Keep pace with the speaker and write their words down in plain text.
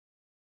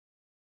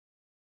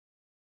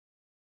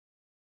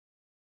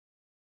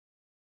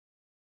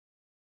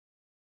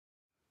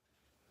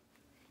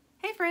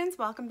Hey friends,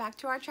 welcome back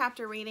to our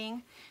chapter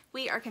reading.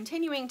 We are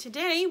continuing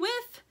today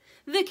with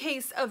The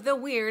Case of the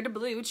Weird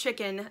Blue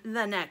Chicken,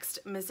 The Next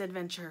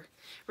Misadventure,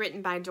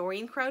 written by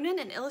Doreen Cronin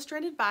and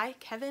illustrated by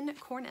Kevin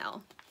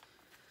Cornell.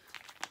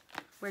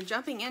 We're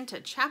jumping into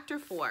chapter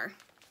 4.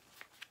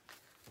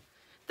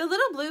 The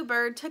little blue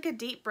bird took a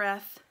deep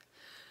breath.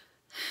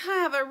 I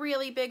have a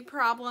really big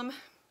problem.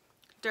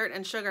 Dirt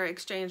and Sugar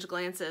exchanged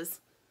glances.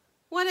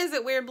 What is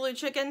it, Weird Blue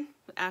Chicken?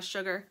 Asked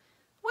Sugar.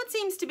 What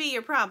seems to be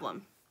your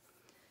problem?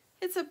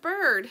 It's a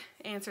bird,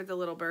 answered the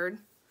little bird.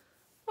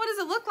 What does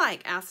it look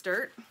like? Asked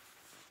Dirt.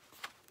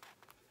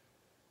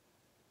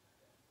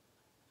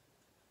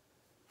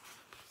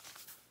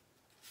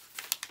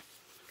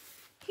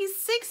 He's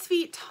 6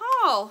 feet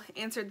tall,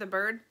 answered the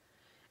bird.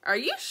 Are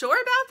you sure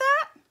about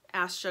that?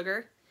 Asked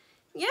Sugar.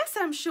 Yes,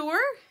 I'm sure,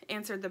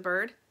 answered the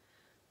bird.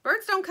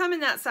 Birds don't come in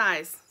that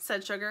size,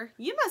 said Sugar.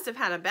 You must have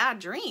had a bad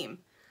dream.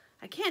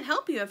 I can't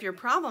help you if your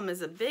problem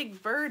is a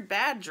big bird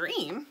bad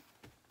dream.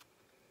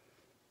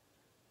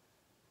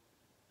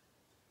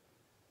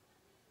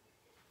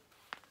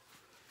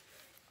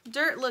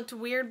 Dirt looked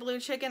Weird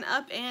Blue Chicken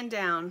up and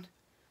down.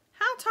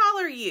 How tall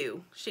are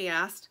you? She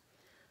asked.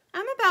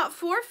 I'm about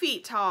 4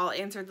 feet tall,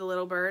 answered the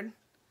little bird.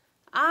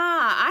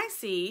 Ah, I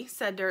see,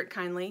 said Dirt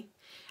kindly.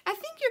 I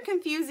think you're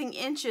confusing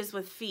inches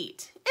with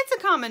feet. It's a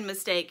common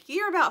mistake.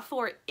 You're about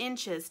 4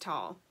 inches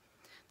tall.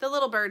 The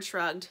little bird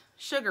shrugged.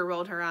 Sugar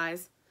rolled her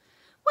eyes.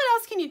 What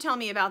else can you tell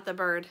me about the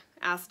bird?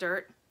 Asked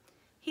Dirt.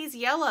 He's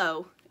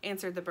yellow,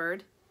 answered the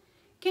bird.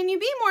 Can you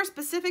be more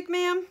specific,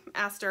 ma'am?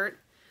 Asked Dirt.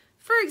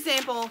 For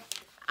example,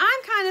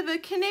 I'm kind of a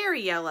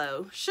canary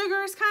yellow.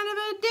 Sugar is kind of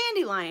a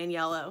dandelion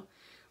yellow.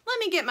 Let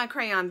me get my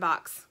crayon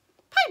box.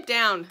 Pipe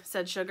down,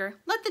 said Sugar.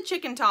 Let the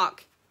chicken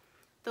talk.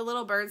 The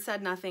little bird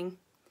said nothing.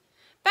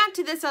 Back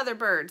to this other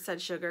bird,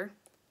 said Sugar.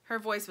 Her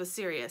voice was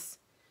serious.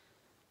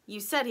 You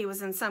said he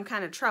was in some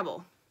kind of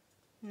trouble.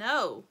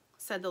 No,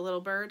 said the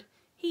little bird.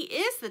 He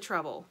is the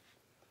trouble.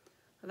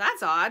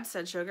 That's odd,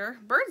 said Sugar.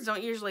 Birds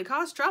don't usually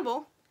cause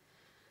trouble.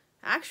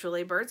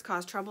 Actually, birds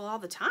cause trouble all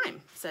the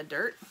time, said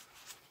Dirt.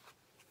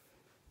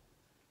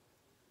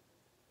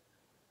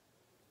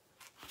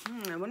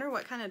 I wonder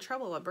what kind of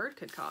trouble a bird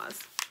could cause.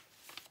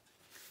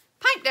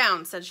 Pipe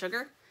down, said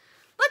Sugar.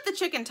 Let the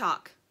chicken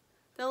talk.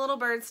 The little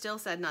bird still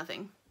said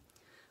nothing.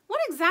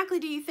 What exactly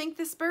do you think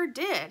this bird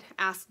did?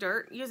 Asked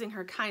Dirt, using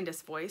her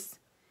kindest voice.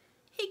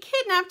 He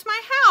kidnapped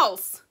my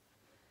house.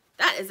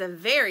 That is a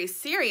very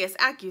serious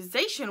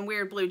accusation,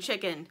 Weird Blue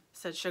Chicken,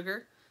 said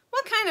Sugar.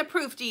 What kind of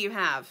proof do you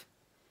have?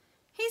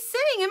 He's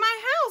sitting in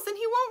my house and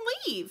he won't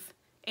leave,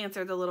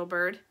 answered the little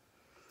bird.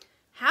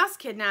 House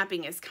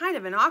kidnapping is kind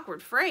of an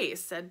awkward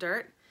phrase, said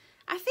Dirt.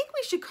 I think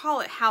we should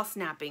call it house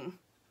napping.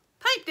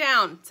 Pipe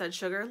down, said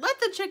Sugar. Let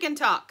the chicken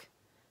talk.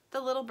 The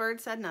little bird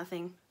said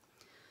nothing.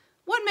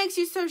 What makes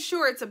you so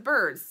sure it's a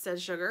bird?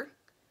 Said Sugar.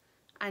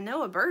 I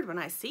know a bird when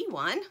I see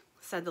one,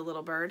 said the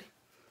little bird.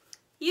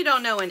 You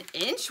don't know an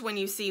inch when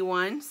you see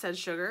one, said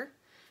Sugar.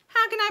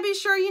 How can I be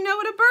sure you know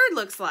what a bird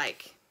looks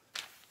like?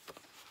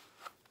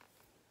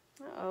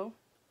 Uh-oh.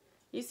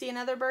 You see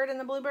another bird in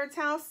the bluebird's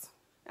house?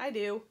 I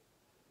do.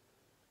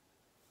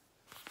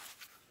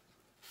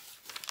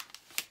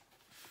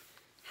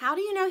 How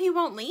do you know he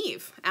won't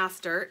leave?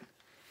 Asked Dirt.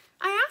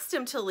 I asked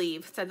him to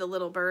leave, said the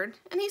little bird,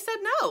 and he said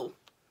no.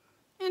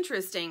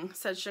 Interesting,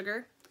 said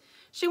Sugar.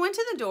 She went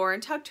to the door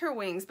and tucked her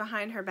wings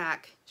behind her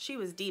back. She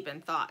was deep in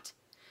thought.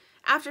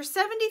 After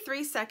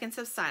 73 seconds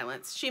of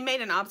silence, she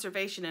made an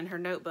observation in her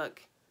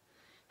notebook.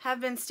 Have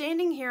been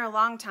standing here a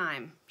long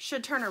time.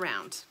 Should turn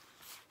around.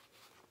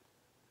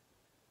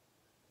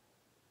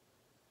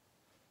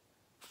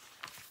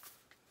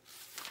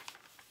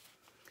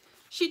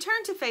 She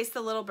turned to face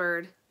the little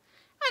bird.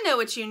 I know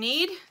what you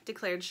need,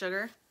 declared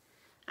Sugar.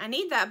 I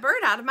need that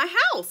bird out of my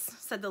house,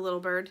 said the little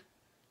bird.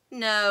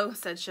 No,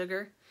 said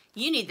Sugar.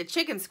 You need the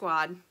chicken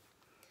squad.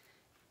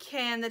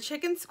 Can the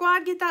chicken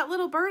squad get that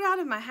little bird out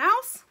of my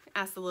house?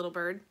 Asked the little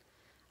bird.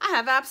 I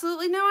have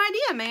absolutely no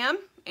idea, ma'am,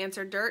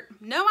 answered Dirt.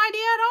 No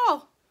idea at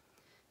all.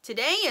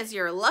 Today is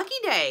your lucky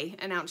day,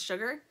 announced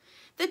Sugar.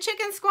 The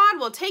chicken squad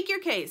will take your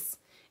case.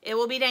 It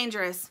will be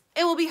dangerous,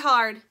 it will be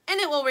hard, and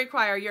it will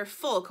require your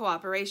full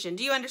cooperation.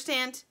 Do you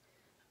understand?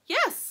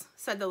 Yes,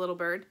 said the little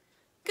bird.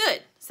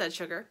 Good, said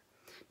Sugar.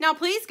 Now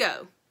please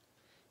go.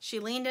 She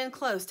leaned in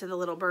close to the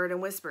little bird and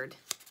whispered,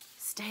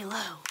 Stay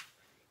low.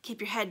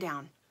 Keep your head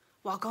down.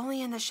 Walk only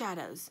in the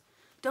shadows.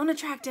 Don't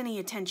attract any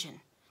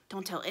attention.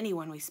 Don't tell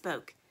anyone we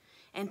spoke.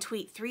 And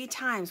tweet 3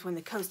 times when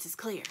the coast is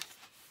clear.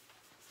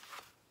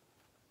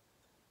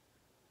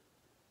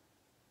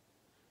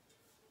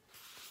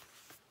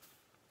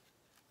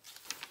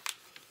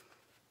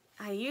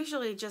 I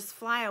usually just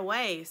fly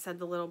away, said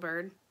the little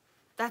bird.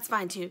 That's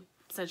fine too,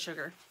 said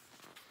Sugar.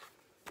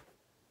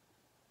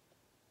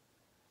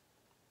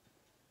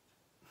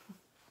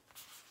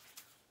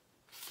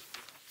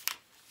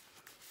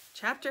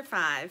 Chapter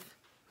 5.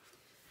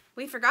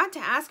 We forgot to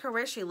ask her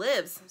where she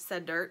lives,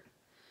 said Dirt.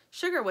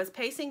 Sugar was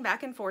pacing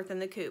back and forth in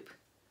the coop.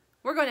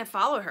 We're going to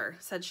follow her,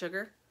 said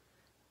Sugar.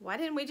 Why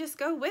didn't we just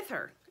go with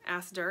her?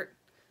 Asked Dirt.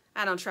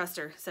 I don't trust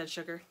her, said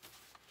Sugar.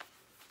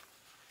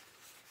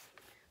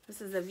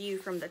 This is a view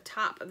from the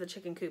top of the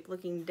chicken coop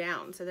looking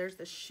down. So there's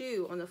the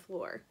shoe on the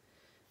floor,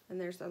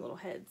 and there's their little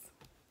heads.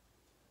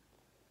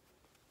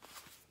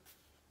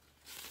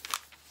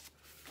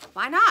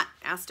 Why not?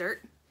 Asked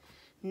Dirt.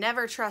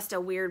 Never trust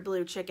a weird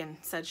blue chicken,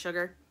 said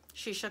Sugar.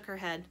 She shook her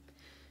head.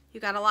 You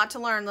got a lot to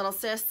learn, little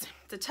sis.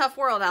 It's a tough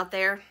world out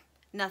there.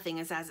 Nothing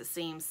is as it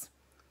seems.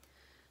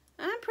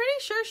 I'm pretty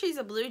sure she's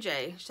a blue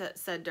jay,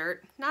 said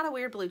Dirt. Not a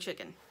weird blue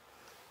chicken.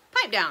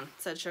 Pipe down,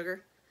 said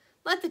Sugar.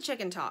 Let the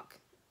chicken talk.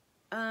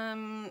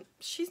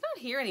 She's not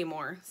here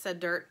anymore, said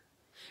Dirt.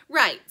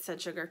 Right,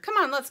 said Sugar. Come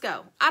on, let's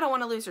go. I don't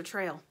want to lose her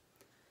trail.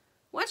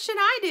 What should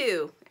I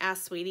do?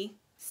 Asked Sweetie.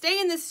 Stay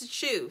in this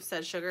shoe,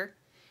 said Sugar,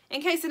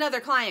 in case another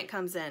client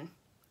comes in.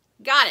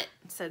 Got it,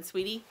 said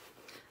Sweetie.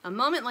 A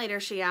moment later,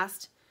 she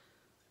asked,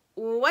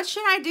 what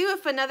should I do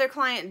if another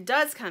client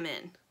does come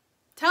in?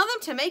 Tell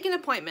them to make an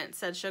appointment,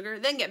 said Sugar,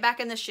 then get back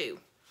in the shoe.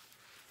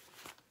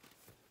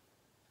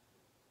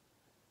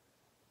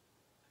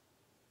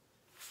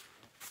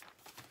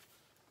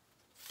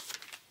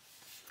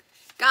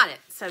 Got it,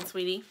 said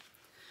Sweetie.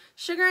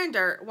 Sugar and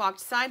Dirt walked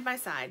side by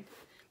side.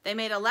 They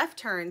made a left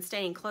turn,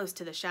 staying close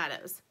to the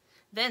shadows.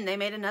 Then they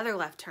made another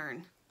left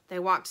turn. They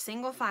walked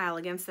single file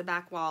against the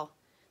back wall.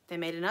 They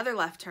made another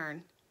left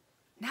turn.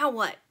 Now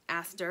what?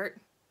 Asked Dirt.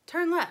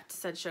 Turn left,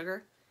 said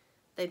Sugar.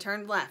 They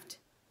turned left.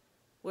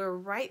 We're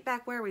right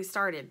back where we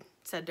started,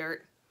 said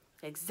Dirt.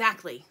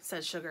 Exactly,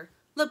 said Sugar.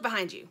 Look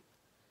behind you.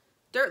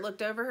 Dirt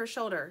looked over her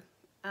shoulder.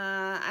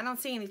 I don't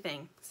see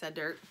anything, said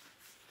Dirt.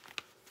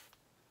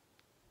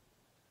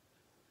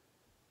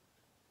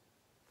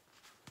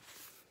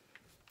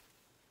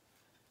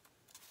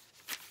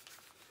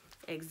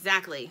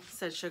 Exactly,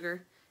 said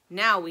Sugar.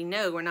 Now we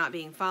know we're not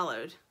being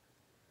followed.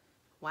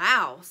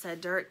 Wow,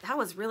 said Dirt. That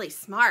was really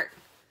smart.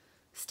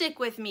 Stick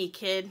with me,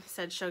 kid,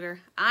 said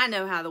Sugar. I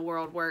know how the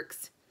world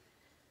works.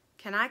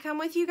 Can I come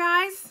with you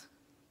guys?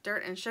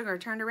 Dirt and Sugar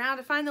turned around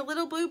to find the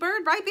little blue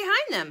bird right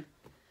behind them.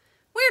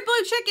 Weird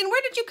blue chicken,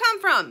 where did you come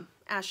from?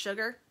 Asked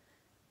Sugar.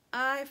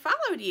 I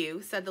followed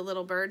you, said the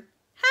little bird.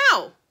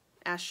 How?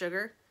 Asked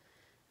Sugar.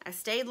 I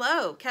stayed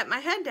low, kept my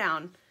head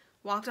down,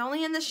 walked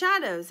only in the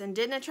shadows, and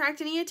didn't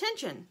attract any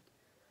attention.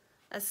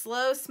 A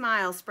slow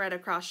smile spread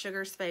across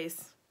Sugar's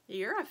face.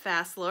 You're a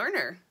fast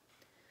learner.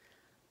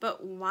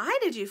 But why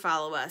did you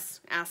follow us?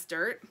 Asked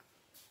Dirt.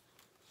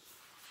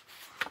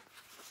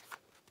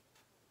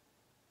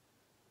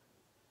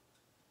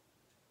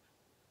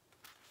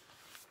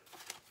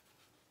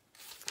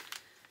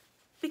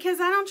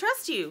 Because I don't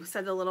trust you,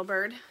 said the little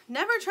bird.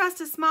 Never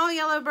trust a small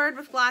yellow bird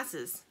with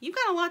glasses. You've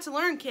got a lot to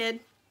learn,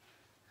 kid.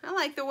 I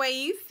like the way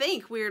you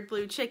think, weird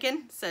blue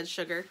chicken, said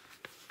Sugar.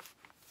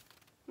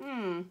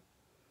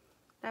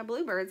 That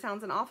bluebird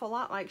sounds an awful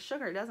lot like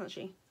Sugar, doesn't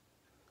she?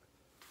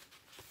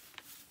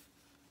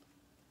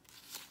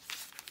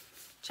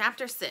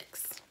 Chapter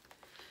 6.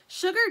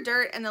 Sugar,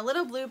 Dirt, and the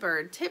little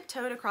bluebird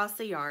tiptoed across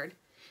the yard.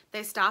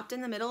 They stopped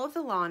in the middle of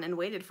the lawn and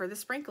waited for the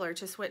sprinkler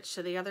to switch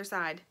to the other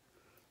side.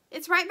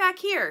 It's right back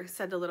here,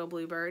 said the little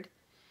bluebird.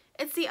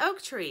 It's the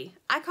oak tree.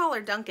 I call her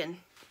Duncan.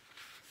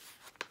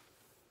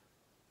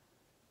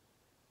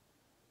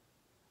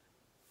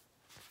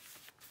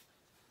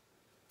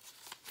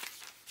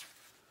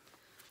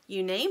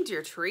 You named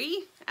your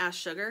tree? Asked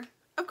Sugar.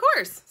 Of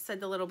course,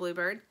 said the little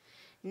bluebird.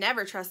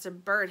 Never trust a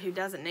bird who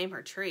doesn't name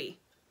her tree.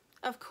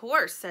 Of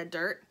course, said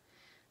Dirt.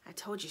 I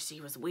told you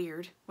she was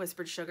weird,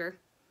 whispered Sugar.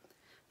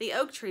 The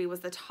oak tree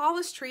was the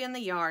tallest tree in the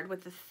yard.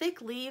 With the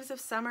thick leaves of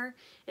summer,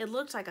 it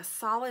looked like a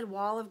solid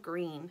wall of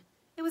green.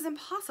 It was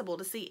impossible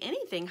to see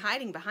anything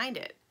hiding behind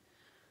it.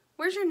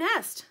 Where's your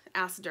nest?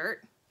 Asked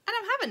Dirt. I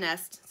don't have a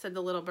nest, said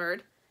the little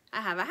bird. I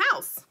have a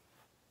house.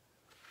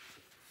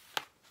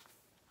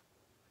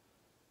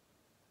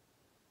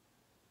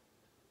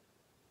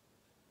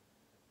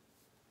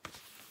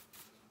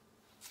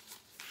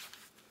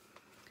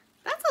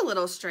 That's a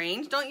little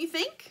strange, don't you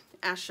think?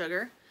 Asked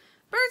Sugar.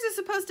 Birds are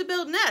supposed to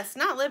build nests,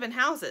 not live in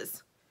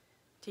houses.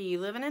 Do you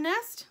live in a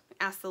nest?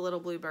 Asked the little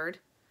bluebird.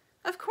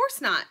 Of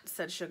course not,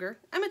 said Sugar.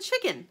 I'm a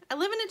chicken. I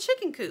live in a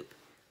chicken coop.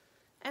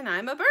 And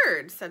I'm a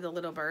bird, said the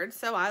little bird,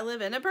 so I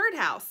live in a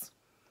birdhouse.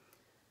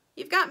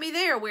 You've got me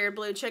there, weird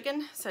blue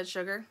chicken, said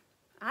Sugar.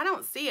 I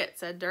don't see it,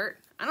 said Dirt.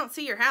 I don't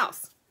see your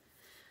house.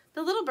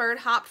 The little bird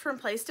hopped from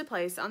place to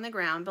place on the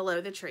ground below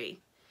the tree.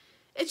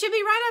 It should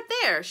be right up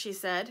there, she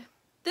said.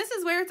 This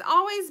is where it's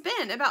always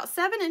been, about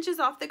 7 inches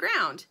off the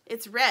ground.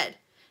 It's red. It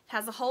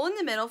has a hole in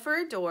the middle for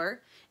a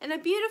door and a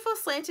beautiful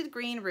slanted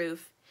green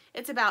roof.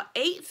 It's about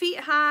 8 feet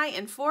high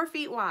and 4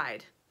 feet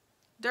wide.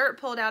 Dirt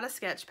pulled out a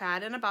sketch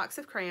pad and a box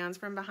of crayons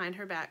from behind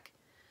her back.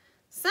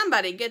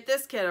 Somebody get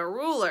this kid a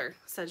ruler,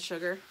 said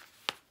Sugar.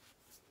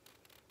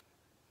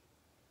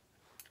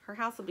 Her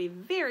house would be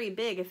very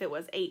big if it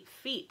was 8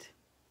 feet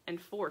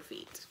and 4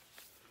 feet.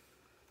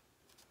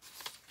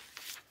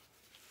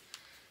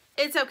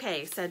 It's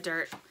okay, said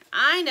Dirt.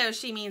 I know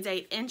she means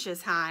 8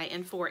 inches high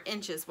and 4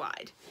 inches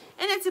wide,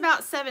 and it's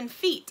about 7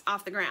 feet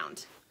off the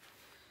ground.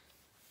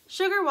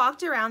 Sugar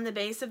walked around the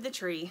base of the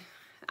tree.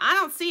 I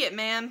don't see it,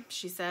 ma'am,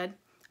 she said.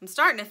 I'm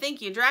starting to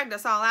think you dragged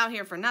us all out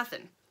here for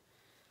nothing.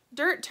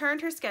 Dirt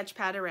turned her sketch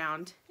pad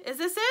around. Is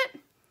this it?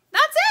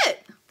 That's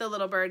it, the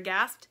little bird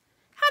gasped.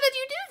 How did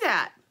you do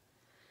that?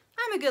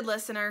 I'm a good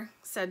listener,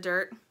 said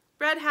Dirt.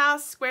 Red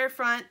house, square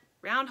front,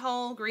 round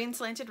hole, green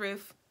slanted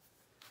roof.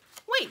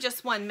 Wait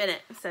just 1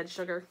 minute, said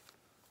Sugar.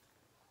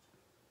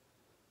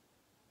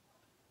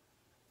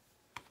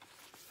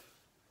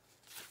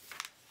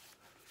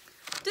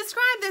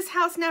 Describe this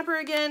house snapper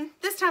again.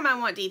 This time I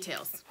want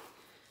details.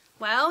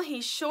 Well,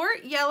 he's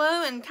short,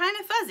 yellow, and kind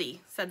of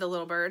fuzzy, said the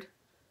little bird.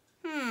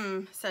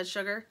 Said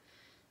Sugar.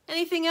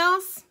 Anything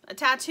else? A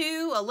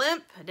tattoo, a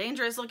limp, a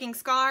dangerous-looking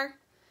scar?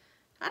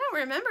 I don't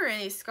remember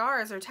any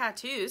scars or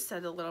tattoos,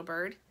 said the little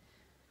bird.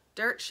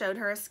 Dirt showed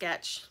her a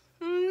sketch.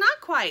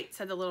 Not quite,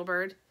 said the little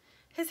bird.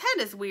 His head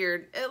is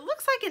weird. It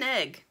looks like an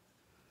egg.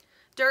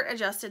 Dirt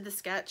adjusted the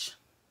sketch.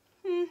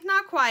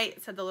 Not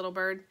quite, said the little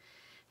bird.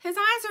 His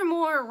eyes are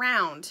more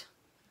round.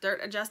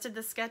 Dirt adjusted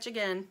the sketch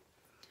again.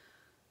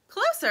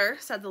 Closer,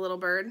 said the little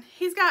bird.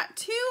 He's got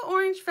 2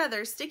 orange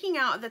feathers sticking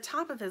out at the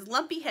top of his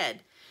lumpy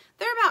head.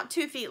 They're about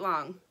 2 feet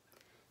long.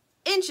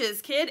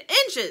 Inches, kid,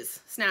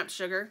 inches, snapped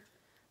Sugar.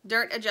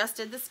 Dirt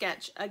adjusted the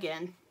sketch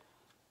again.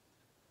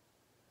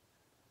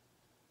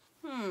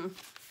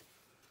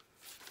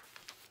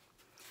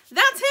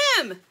 That's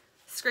him,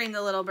 screamed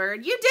the little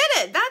bird. You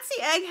did it. That's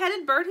the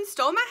egg-headed bird who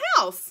stole my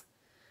house.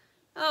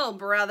 Oh,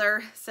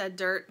 brother, said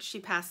Dirt. She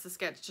passed the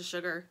sketch to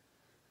Sugar.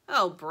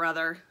 Oh,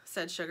 brother,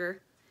 said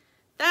Sugar.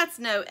 That's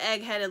no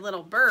egg-headed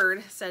little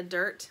bird, said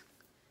Dirt.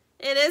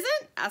 It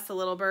isn't? Asked the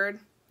little bird.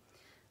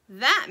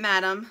 That,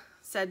 madam,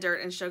 said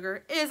Dirt and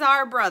Sugar, is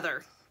our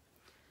brother.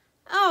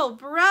 Oh,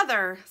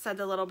 brother, said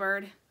the little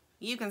bird.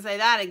 You can say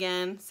that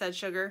again, said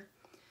Sugar.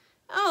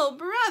 Oh,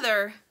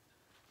 brother.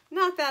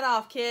 Knock that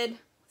off, kid,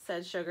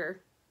 said Sugar.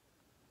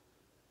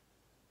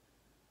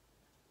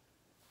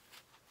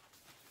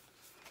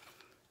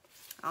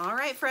 All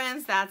right,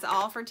 friends, that's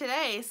all for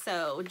today.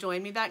 So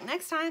join me back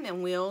next time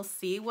and we'll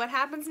see what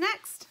happens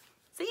next.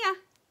 See ya.